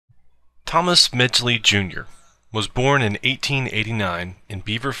Thomas Midgley, Jr. was born in 1889 in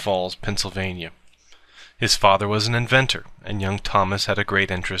Beaver Falls, Pennsylvania. His father was an inventor, and young Thomas had a great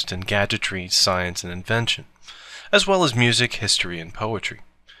interest in gadgetry, science, and invention, as well as music, history, and poetry.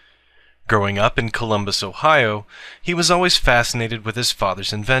 Growing up in Columbus, Ohio, he was always fascinated with his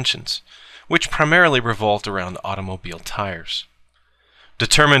father's inventions, which primarily revolved around automobile tires.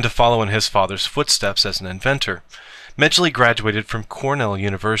 Determined to follow in his father's footsteps as an inventor, Midgley graduated from Cornell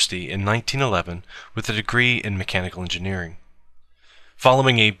University in 1911 with a degree in mechanical engineering.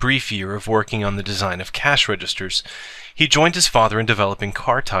 Following a brief year of working on the design of cash registers, he joined his father in developing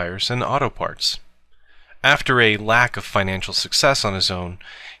car tires and auto parts. After a lack of financial success on his own,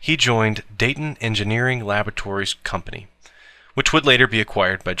 he joined Dayton Engineering Laboratories Company, which would later be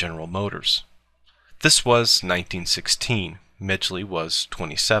acquired by General Motors. This was 1916. Midgley was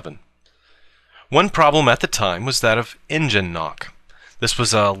 27. One problem at the time was that of engine knock. This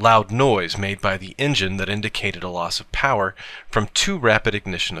was a loud noise made by the engine that indicated a loss of power from too rapid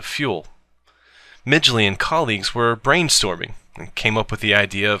ignition of fuel. Midgley and colleagues were brainstorming and came up with the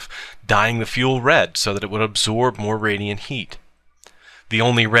idea of dyeing the fuel red so that it would absorb more radiant heat. The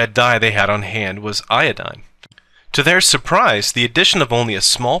only red dye they had on hand was iodine. To their surprise, the addition of only a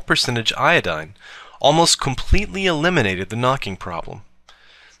small percentage iodine almost completely eliminated the knocking problem.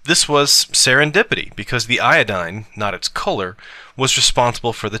 This was serendipity because the iodine, not its color, was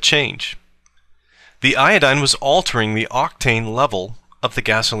responsible for the change. The iodine was altering the octane level of the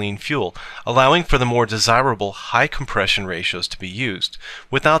gasoline fuel, allowing for the more desirable high compression ratios to be used,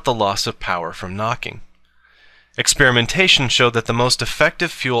 without the loss of power from knocking. Experimentation showed that the most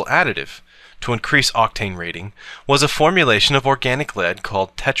effective fuel additive to increase octane rating was a formulation of organic lead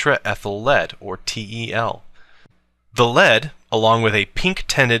called tetraethyl lead, or TEL. The lead, along with a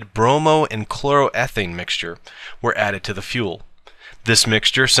pink-tinted bromo and chloroethane mixture, were added to the fuel. This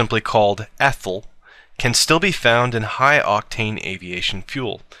mixture, simply called ethyl, can still be found in high-octane aviation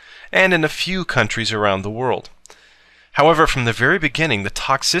fuel, and in a few countries around the world. However, from the very beginning, the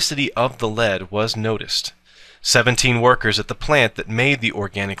toxicity of the lead was noticed. 17 workers at the plant that made the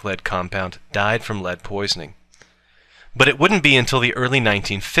organic lead compound died from lead poisoning. But it wouldn't be until the early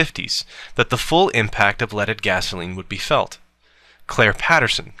 1950s that the full impact of leaded gasoline would be felt. Claire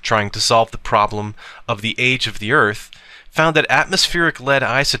Patterson, trying to solve the problem of the age of the Earth, found that atmospheric lead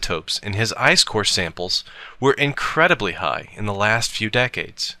isotopes in his ice core samples were incredibly high in the last few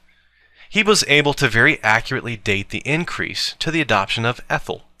decades. He was able to very accurately date the increase to the adoption of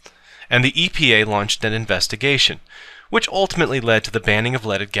ethyl, and the EPA launched an investigation, which ultimately led to the banning of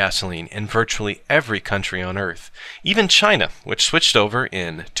leaded gasoline in virtually every country on Earth, even China, which switched over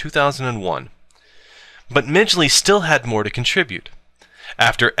in 2001. But Midgley still had more to contribute.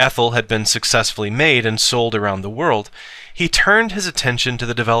 After ethyl had been successfully made and sold around the world, he turned his attention to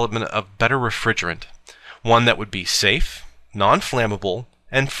the development of better refrigerant, one that would be safe, non-flammable,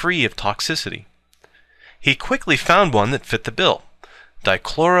 and free of toxicity. He quickly found one that fit the bill: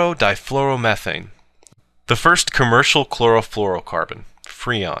 dichloro-difluoromethane, the first commercial chlorofluorocarbon,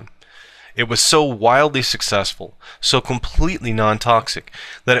 Freon. It was so wildly successful, so completely non-toxic,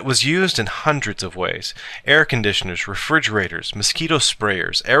 that it was used in hundreds of ways: air conditioners, refrigerators, mosquito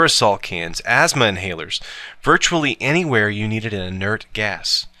sprayers, aerosol cans, asthma inhalers, virtually anywhere you needed an inert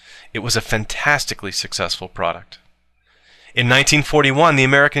gas. It was a fantastically successful product. In 1941, the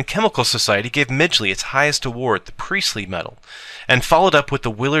American Chemical Society gave Midgley its highest award, the Priestley Medal, and followed up with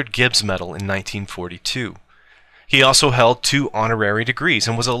the Willard Gibbs Medal in 1942. He also held 2 honorary degrees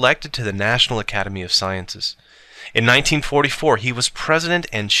and was elected to the National Academy of Sciences. In 1944, he was president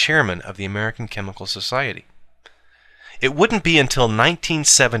and chairman of the American Chemical Society. It wouldn't be until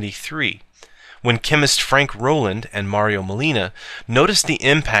 1973 when chemist Frank Rowland and Mario Molina noticed the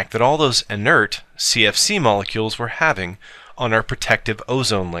impact that all those inert CFC molecules were having on our protective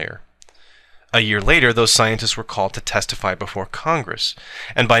ozone layer. A year later, those scientists were called to testify before Congress,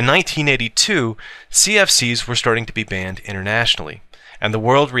 and by 1982, CFCs were starting to be banned internationally, and the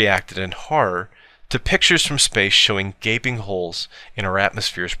world reacted in horror to pictures from space showing gaping holes in our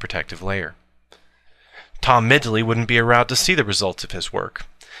atmosphere's protective layer. Tom Midgley wouldn't be around to see the results of his work.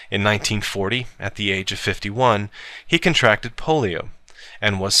 In 1940, at the age of 51, he contracted polio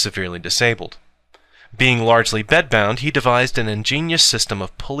and was severely disabled. Being largely bedbound, he devised an ingenious system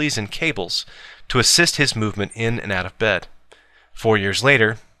of pulleys and cables to assist his movement in and out of bed. 4 years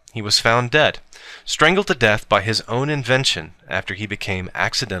later, he was found dead, strangled to death by his own invention after he became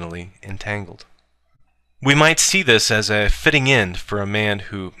accidentally entangled. We might see this as a fitting end for a man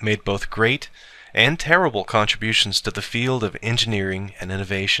who made both great and terrible contributions to the field of engineering and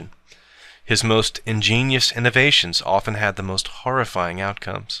innovation. His most ingenious innovations often had the most horrifying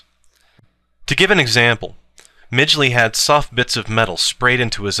outcomes. To give an example, Midgley had soft bits of metal sprayed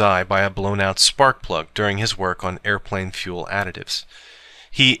into his eye by a blown-out spark plug during his work on airplane fuel additives.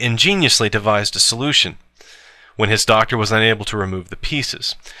 He ingeniously devised a solution. When his doctor was unable to remove the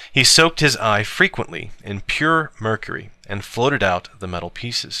pieces, he soaked his eye frequently in pure mercury and floated out the metal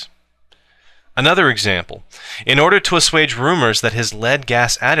pieces. Another example, in order to assuage rumors that his lead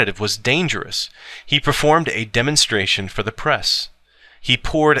gas additive was dangerous, he performed a demonstration for the press. He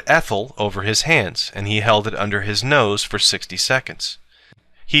poured ethyl over his hands, and he held it under his nose for 60 seconds.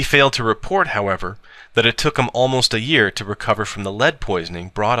 He failed to report, however, that it took him almost a year to recover from the lead poisoning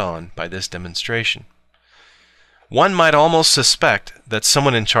brought on by this demonstration. One might almost suspect that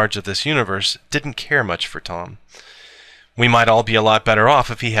someone in charge of this universe didn't care much for Tom. We might all be a lot better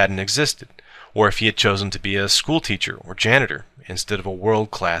off if he hadn't existed, or if he had chosen to be a schoolteacher or janitor instead of a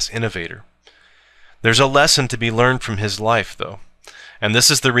world-class innovator. There's a lesson to be learned from his life, though, and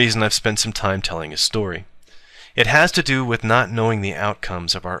this is the reason I've spent some time telling his story. It has to do with not knowing the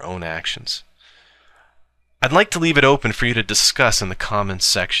outcomes of our own actions. I'd like to leave it open for you to discuss in the comments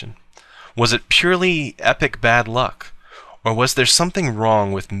section. Was it purely epic bad luck, or was there something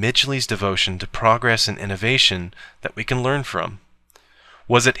wrong with Midgley's devotion to progress and innovation that we can learn from?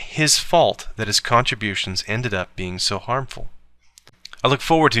 Was it his fault that his contributions ended up being so harmful? I look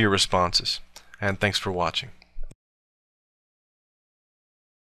forward to your responses, and thanks for watching.